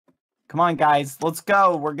Come on, guys. Let's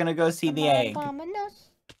go. We're gonna go see the egg.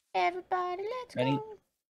 Everybody, let's Ready?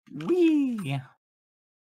 go. Wee.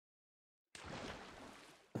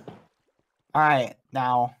 All right,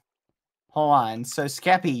 now, hold on. So,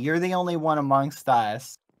 Skeppy, you're the only one amongst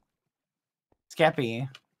us. Skeppy,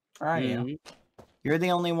 where are you? You're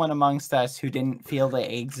the only one amongst us who didn't feel the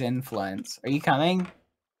egg's influence. Are you coming?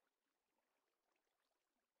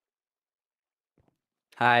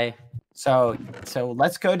 Hi. So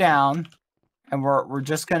let's go down, and we're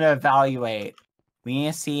just gonna evaluate. We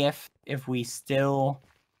need to see if we still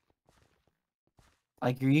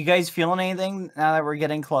like. Are you guys feeling anything now that we're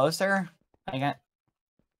getting closer? I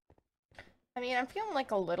mean, I'm feeling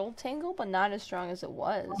like a little tingle, but not as strong as it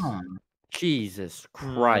was. Jesus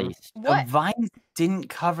Christ. What? The vines didn't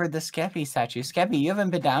cover the Skeppy statue. Skeppy, you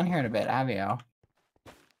haven't been down here in a bit, have you?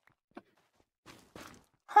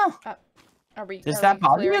 Huh. Does that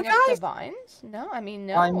bother you guys? The vines? No, I mean,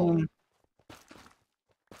 no. I mean,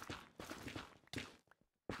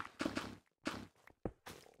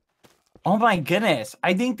 oh my goodness.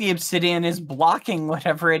 I think the obsidian is blocking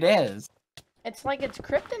whatever it is. It's like it's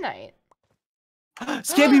kryptonite.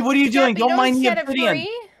 Skeppy, what are you doing? Don't mind the obsidian.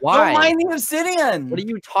 Why? Don't mind the obsidian. What are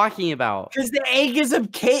you talking about? Because the egg is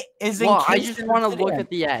Well, I just want to look at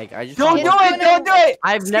the egg. Don't do it! Don't do it!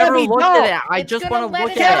 I've never looked at it. I just want to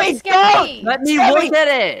look at it. Skeppy, let me look at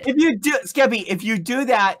it. If you do, Skeppy, if you do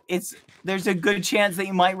that, there's a good chance that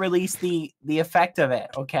you might release the effect of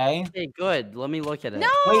it. Okay. Okay, good. Let me look at it. No,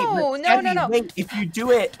 wait, Skeppy, no. Wait, if you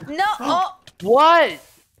do it. No. Oh. What?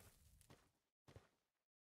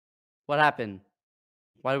 What happened?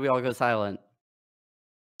 Why did we all go silent?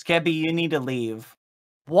 Skeppy, you need to leave.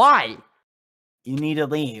 Why? You need to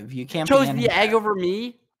leave. You can't. Chose the egg over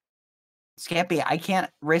me. Skeppy, I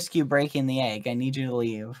can't risk you breaking the egg. I need you to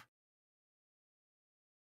leave.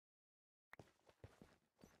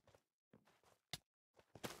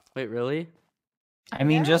 Wait, really? I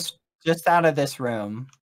mean, just out of this room.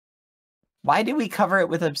 Why did we cover it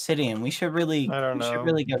with obsidian? We should really, should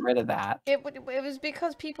really get rid of that. It was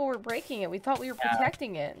because people were breaking it. We thought we were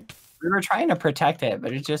protecting it. We were trying to protect it,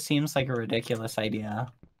 but it just seems like a ridiculous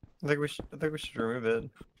idea. I think we should remove it.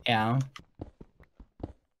 Yeah.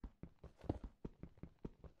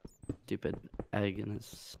 Stupid egg and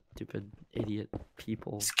his stupid idiot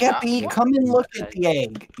people. Skeppy, come and look at the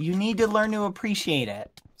egg. You need to learn to appreciate it.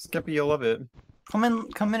 Skeppy, you'll love it. Come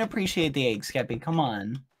and appreciate the egg, Skeppy. Come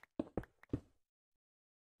on.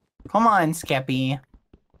 Come on, Skeppy.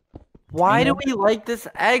 Why do we like this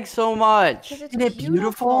egg so much? It's Isn't it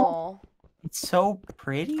beautiful? It's so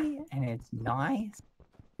pretty, and it's nice,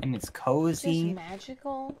 and it's cozy. It's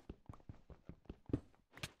magical.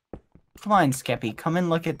 Come on, Skeppy. Come and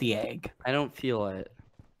look at the egg. I don't feel it.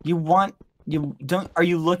 Are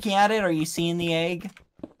you looking at it? Are you seeing the egg?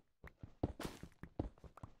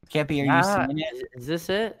 Skeppy, are you seeing it? Is this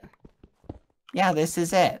it? Yeah, this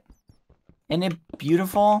is it. Isn't it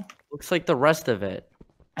beautiful? Looks like the rest of it.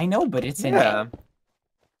 I know, but it's an egg.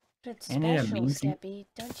 But it's special, Skeppy.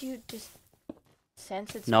 Don't you just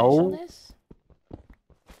sense its No. specialness?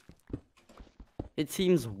 It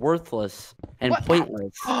seems worthless and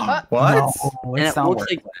pointless. What? No, and it looks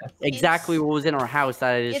like exactly what was in our house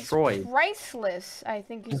that I destroyed. It's priceless, I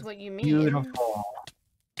think is what you mean. Beautiful.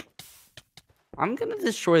 I'm gonna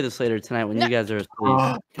destroy this later tonight when you guys are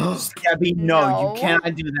asleep. Skeppy, no, you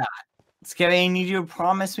cannot do that. Skeppy, I need you to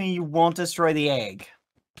promise me you won't destroy the egg.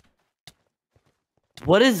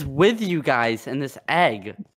 What is with you guys and this egg?